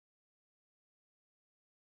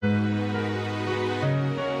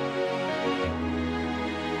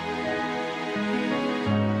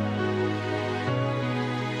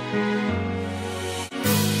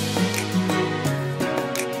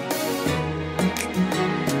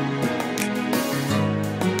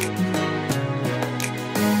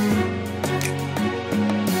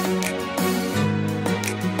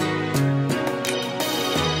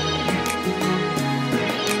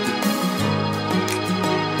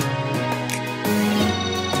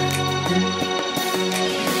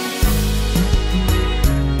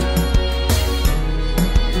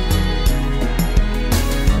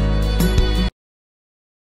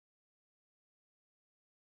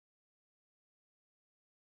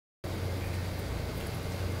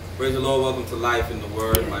Praise the Lord. Welcome to Life in the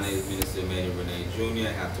Word. Yes. My name is Minister Emmanuel Renee Jr.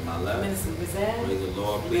 I have to my left. Minister Brazil. Praise the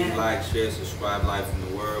Lord. Please Amen. like, share, subscribe. Life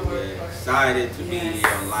in the Word. We're excited to be Yes. here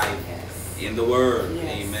on Life Yes. in the Word. Yes.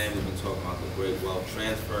 Amen. We've been talking about the great wealth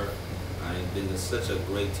transfer. It's been such a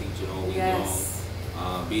great teaching all week Yes.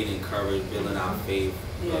 long. Being encouraged, building our faith,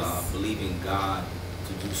 Yes. believing God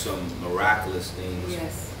to do some miraculous things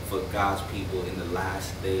Yes. for God's people in the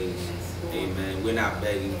last days. Yes, Lord. Amen. We're not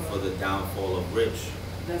begging for the downfall of rich.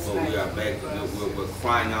 That's But right. we are begging, we're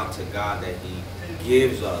crying out to God that He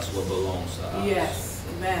gives us what belongs to us. Yes.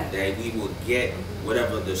 Amen. That we will get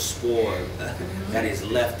whatever the spoil that is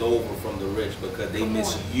left over from the rich, because they Come on.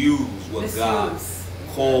 misuse what God Misuse.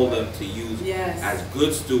 called them to use Yes. as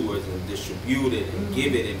good stewards and distribute it and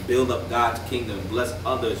give it and build up God's kingdom and bless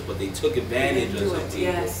others, but they took advantage Do of some it. people.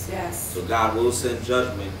 Yes. Yes. So God will send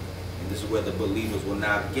judgment, and this is where the believers will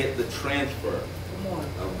now get the transfer Come on.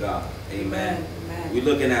 of God. Amen. Amen. We're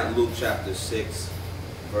looking at Luke chapter 6,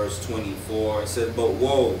 verse 24. It says, "But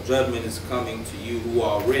woe, judgment is coming to you who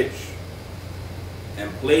are rich, and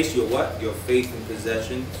place your what? Your faith in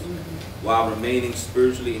possessions, while remaining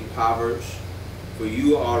spiritually impoverished. For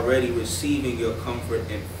you are already receiving your comfort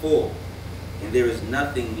in full, and there is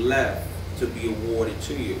nothing left to be awarded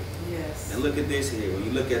to you." Yes. And look at this here. When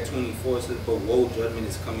you look at 24, it says, "But woe, judgment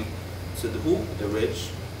is coming to the who? The rich,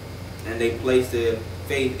 and they place their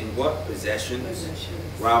faith in what? Possessions,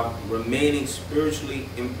 Possessions. while remaining spiritually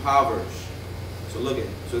impoverished." So look at it.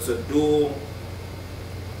 So it's a dual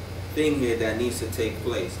thing here that needs to take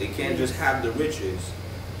place. They can't just have the riches,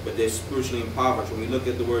 but they're spiritually impoverished. When we look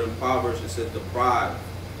at the word impoverished, it says deprived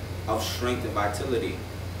of strength and vitality,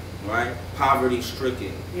 right? Poverty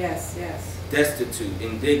stricken, Yes. Yes. destitute,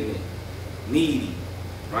 indignant, needy,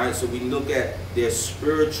 right? So we look at their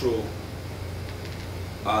spiritual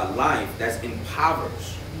life that's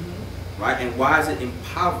impoverished, right? And why is it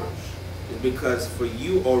impoverished? It's because for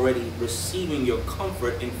you already receiving your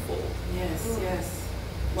comfort in full. Yes. Yes.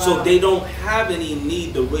 Wow. So they don't have any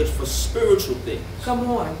need, the rich, for spiritual things. Come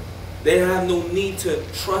on. They have no need to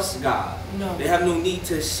trust God. No. They have no need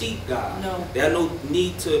to seek God. No. They have no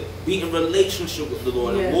need to be in relationship with the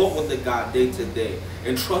Lord and Yes. walk with the God day to day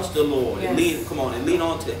and trust the Lord and Yes. lean, come on, and lean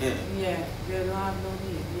on to Him. Yeah. They don't have no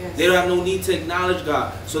need. Yes. They don't have no need to acknowledge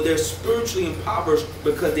God. So they're spiritually impoverished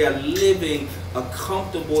because they are living a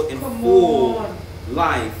comfortable and Come full on.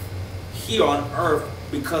 life here on earth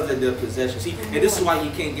because of their possessions. See, Come and this is on. why you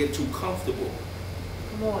can't get too comfortable.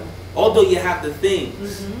 Come on. Although you have the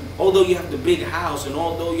things, Mhm. although you have the big house, and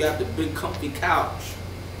although you have the big comfy couch,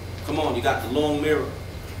 come on, you got the long mirror,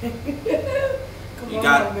 Come you on,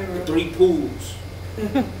 got mirror. the 3 pools,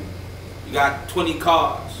 you got 20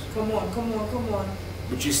 cars, Come on. Come on. Come on.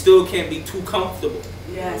 but you still can't be too comfortable.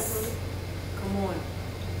 Yes. Come on.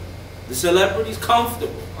 The celebrity's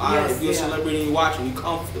comfortable. All right? Yes, If you're a yeah. celebrity and you're watching, you're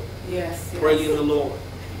comfortable. Yes. Yes. Pray in the Lord.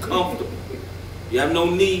 You're comfortable. You have no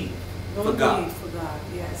need No for God. need for God.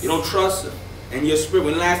 Yes. You don't trust Him. And your spirit,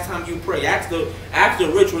 when the last time you pray, ask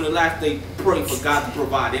the rich when the last they pray for God to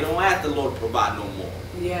provide. They don't ask the Lord to provide no more.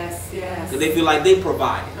 Yes. Yes. Because they feel like they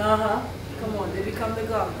provided. Uh-huh. Come on. They become the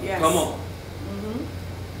God. Yes. Come on.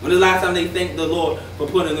 Mm-hmm. When the last time they thanked the Lord for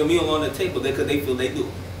putting a meal on the table, because they feel they do.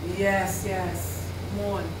 Yes. Yes. Come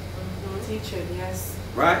on. Teacher. Yes.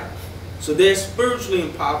 Right? So they're spiritually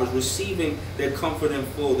impoverished, receiving their comfort in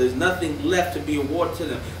full. There's nothing left to be awarded to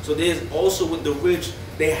them. So there's also with the rich,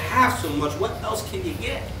 they have so much. What else can you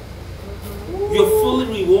get? You're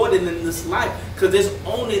fully rewarded in this life because there's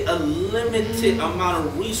only a limited amount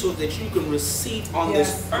of resource that you can receive on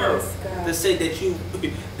Yes, this earth yes, God. to say that you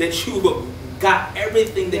got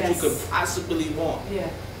everything that Yes. you could possibly want. Yeah.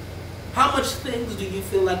 How much things do you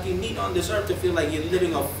feel like you need on this earth to feel like you're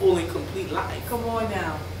living a full and complete life? Come on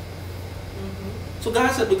now. So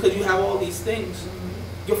God said, because you have all these things,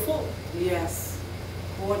 you're full. Yes.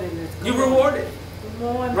 More than this. Come You're on. rewarded.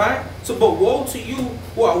 Come on. Right? So, but woe to you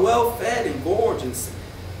who are well fed and gorged,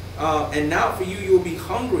 and now for you, you will be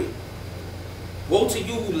hungry. Woe to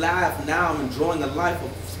you who laugh now, enjoying a life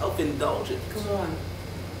of self-indulgence. Come on.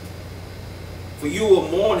 For you will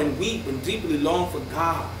mourn and weep and deeply long for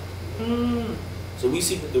God. So we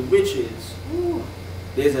see that the riches, Ooh.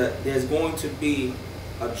 there's going to be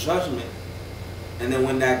a judgment, and then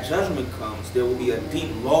when that judgment comes, there will be a deep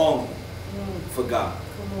longing for God.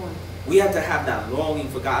 Come on. We have to have that longing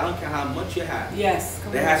for God. I don't care how much you have. Yes.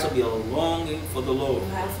 Come There on. has to be a longing for the Lord. You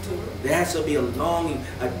have to. There has to be a longing,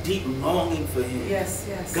 a deep longing for Him. Yes.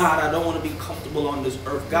 Yes. God, I don't want to be comfortable on this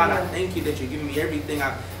earth. God, I Yeah. thank you that you're giving me everything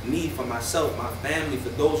I need for myself, my family, for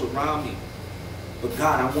those around me. But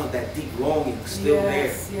God, I want that deep longing still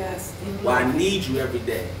yes, there. Yes, yes. Well, I need you every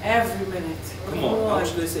day. Every minute. Come on, I want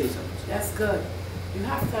you to say something. That's good. You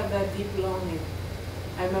have to have that deep longing.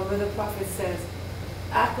 I remember the prophet says,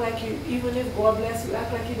 act like you, even if God bless you,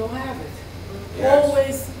 act like you don't have it. Yes.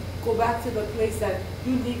 Always go back to the place that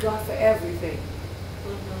you need God for everything.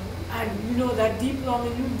 And you know that deep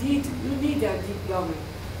longing, you need that deep longing.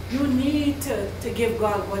 You need to give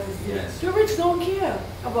God what is due. Yes. The rich don't care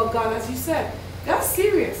about God, as you said. That's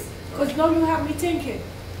serious. Because now you have me thinking,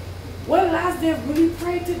 when last they really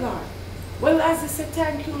prayed to God? When last they said,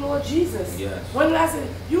 thank you, Lord Jesus? Yes. When last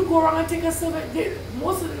you go around and take a survey,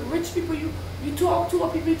 most of the rich people you talk to, or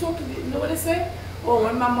people you talk to, you know what they say? Oh,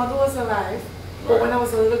 when my mother was alive, or when I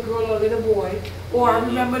was a little girl or a little boy, or I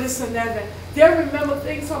remember this and that. They remember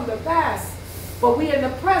things from the past. But we in the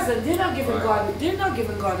present, they're not giving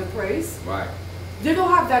God the praise. Right. They don't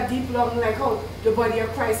have that deep longing like how the body of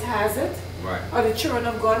Christ has it. Right. Or the children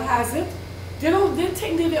of God has it. They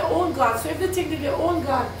think they're their own God. So if they think they're their own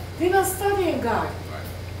God, they're not studying God. Right.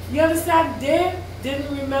 You understand? They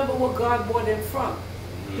didn't remember where God brought them from.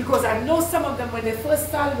 Because I know some of them when they first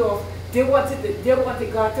started off, they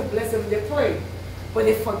wanted God to bless them, they prayed. But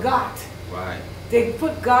they forgot. Right. They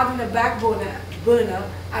put God in the back burner,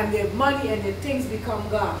 and their money and their things become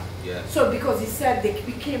God. Yes. So because he said they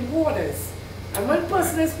became hoarders. And when a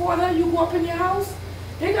person is hoarder, you go up in your house,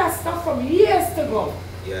 they got stuff from years to go.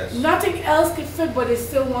 Yes. Nothing else could fit, but they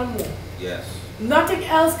still want more. Yes. Nothing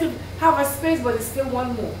else could have a space, but they still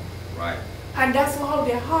want more. Right. And that's how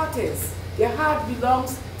their heart is. Their heart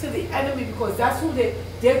belongs to the enemy because that's who they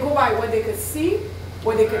go by, what they could see,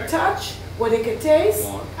 what they could touch, what they could taste,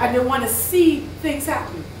 and they want to see things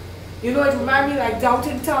happen. You know, it reminds me like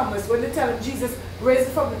doubting Thomas when they tell him Jesus raised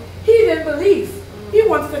from the he didn't believe. He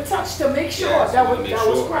wanted to touch to make sure that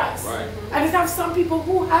was Christ. Right. And it's have some people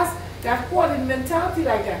who has that hoarding mentality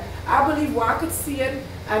like that. I believe what I could see and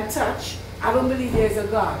touch. I don't believe there's a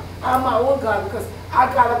God. I'm my own God because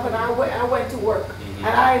I got up and I went to work and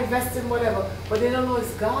I invested in whatever. But they don't know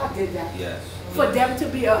it's God did that. Yes. For them to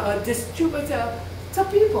be a distributor to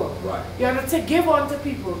people. Right. You know, to give on to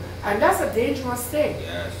people. And that's a dangerous thing.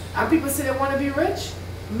 Yes. And people say they want to be rich.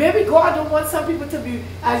 Maybe God don't want some people to be,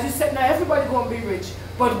 as you said, now everybody going to be rich,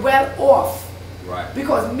 but well off. Right.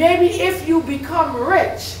 Because maybe if you become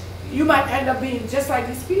rich, you might end up being just like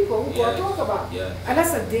these people who God talk about. Yes. And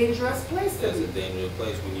that's a dangerous place to be. That's a dangerous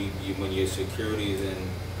place when your security is in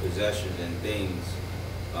possessions and things,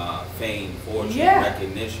 fame, fortune,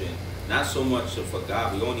 recognition. Not so much for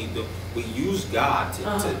God. We use God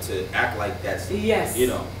to act like that's, you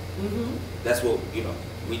know, that's what, you know,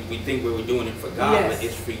 we think we were doing it for God, but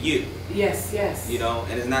it's for you. Yes, yes. You know,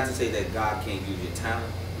 and it's not to say that God can't use your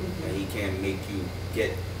talent and he can't make you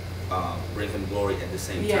bring him glory at the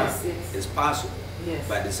same time. Yes. It's possible. Yes.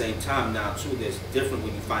 But at the same time now too, there's different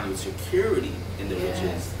when you find your security in the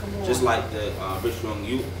riches. Just like the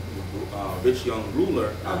rich young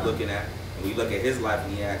ruler I'm looking at. When you look at his life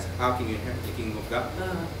and he asks, how can you inherit the kingdom of God?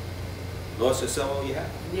 Lord said, sell all you have.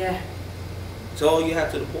 Yeah. Sell all you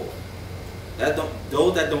have to the poor.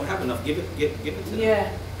 Those that don't have enough, give it to them.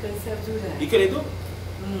 Yeah, couldn't do that. He couldn't do it.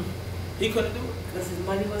 He couldn't do it. Because his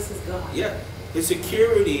money was his God. Yeah. His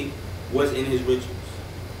security was in his riches.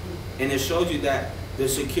 And it shows you that the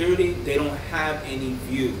security, they don't have any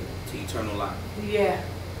view to eternal life. Yeah,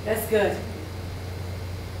 that's good.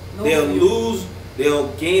 They'll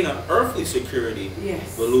gain an earthly security,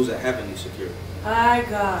 but lose a heavenly security. My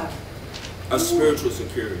God. A spiritual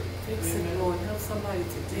security. Fix it, Lord. Help somebody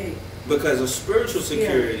today. Because a spiritual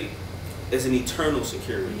security is an eternal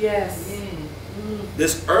security. Yes.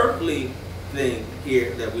 This earthly thing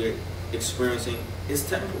here that we're experiencing is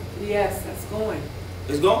temporal. Yes, that's going.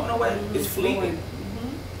 It's going away. It's fleeting.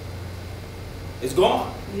 It's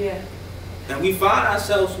gone. Yeah. And we find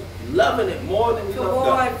ourselves loving it more than we love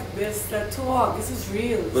God. This the talk. This is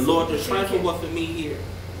real. But Lord, the strength of what for me here.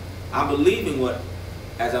 I'm believing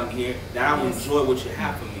as I'm here, that I will enjoy what you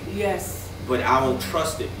have for me. Yes. But I won't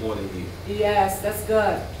trust it more than you. Yes, that's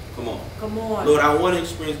good. Come on. Come on. Lord, I want to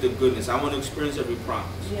experience the goodness. I want to experience every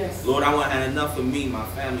promise. Yes. Lord, I want to have enough for me, my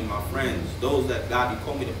family, my friends, those that God, you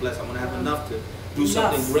call me to bless. I want to have enough to do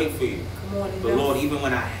something great for you. Come on, but Lord, even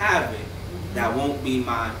when I have it, that won't be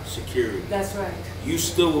my security. That's right. You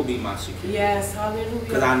still will be my security. Yes, hallelujah.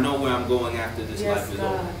 Because I know where I'm going after this life is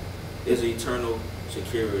God. over. There's eternal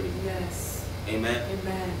security. Yes. Amen.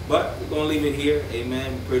 Amen. But we're going to leave it here.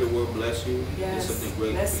 Amen. We pray the Lord bless you. Yes. Do something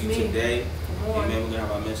great Bless for you me. today. Come on. Amen. We're going to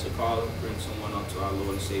have our minister Carla bring someone unto our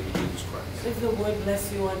Lord and Savior Jesus Christ. If the word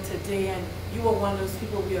bless you on today and you are one of those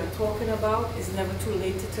people we are talking about, it's never too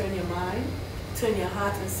late to turn your mind. turn your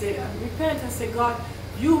heart and say, and repent and say, God,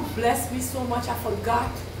 you blessed me so much, I forgot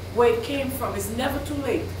where it came from. It's never too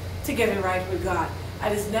late to get it right with God.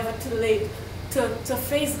 And it's never too late to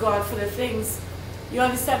face God for the things you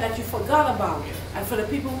understand that you forgot about. And for the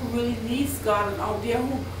people who really needs God and out there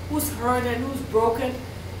who's hurt and who's broken,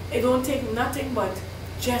 it don't take nothing but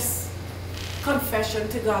just confession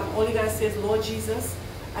to God. All you gotta say is, Lord Jesus,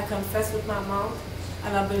 I confess with my mouth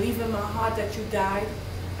and I believe in my heart that you died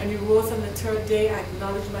and you rose on the third day. I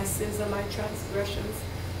acknowledge my sins and my transgressions.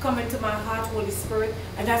 Come into my heart, Holy Spirit,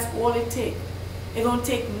 and that's all it takes. It don't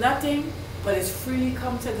take nothing, but it's freely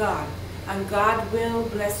come to God. And God will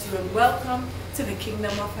bless you. And welcome to the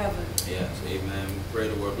kingdom of heaven. Yes, amen. We pray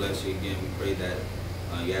the Lord bless you again. We pray that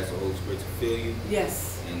you ask the Holy Spirit to fill you.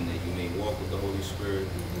 Yes. And that you may walk with the Holy Spirit.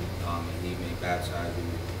 And He may baptize you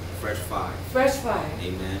with fresh fire. Fresh fire.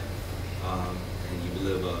 Amen. And you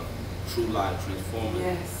live a true life,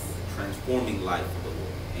 transforming life for the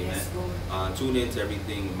Lord. Amen. Yes, Lord. Tune in to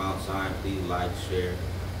everything Mount Zion. Please like, share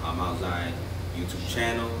Mount Zion YouTube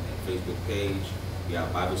channel and Facebook page. We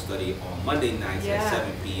have Bible study on Monday nights at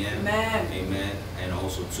 7 p.m. Amen. Amen. And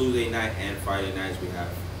also Tuesday night and Friday nights we have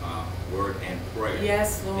Word and Prayer.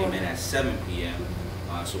 Yes, Lord. Amen. At 7 p.m.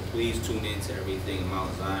 So please tune in to everything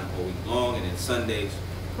Mount Zion all week long. And then Sundays,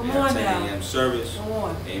 we have 10 a.m. service. Come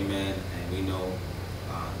on. Amen. And we know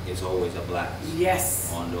it's always a blast.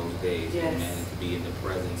 Yes. On those days. Yes. Amen. To be in the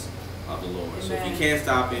presence of the Lord. Amen. So if you can't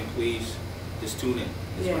stop in, please just tune in.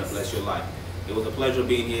 It's going to bless your life. It was a pleasure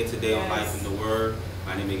being here today on Life in the Word.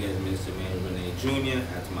 My name is Minister Emmanuel Renee Jr.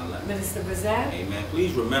 To my left, Minister Bazan. Amen.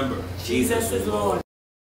 Please remember, Jesus is Lord.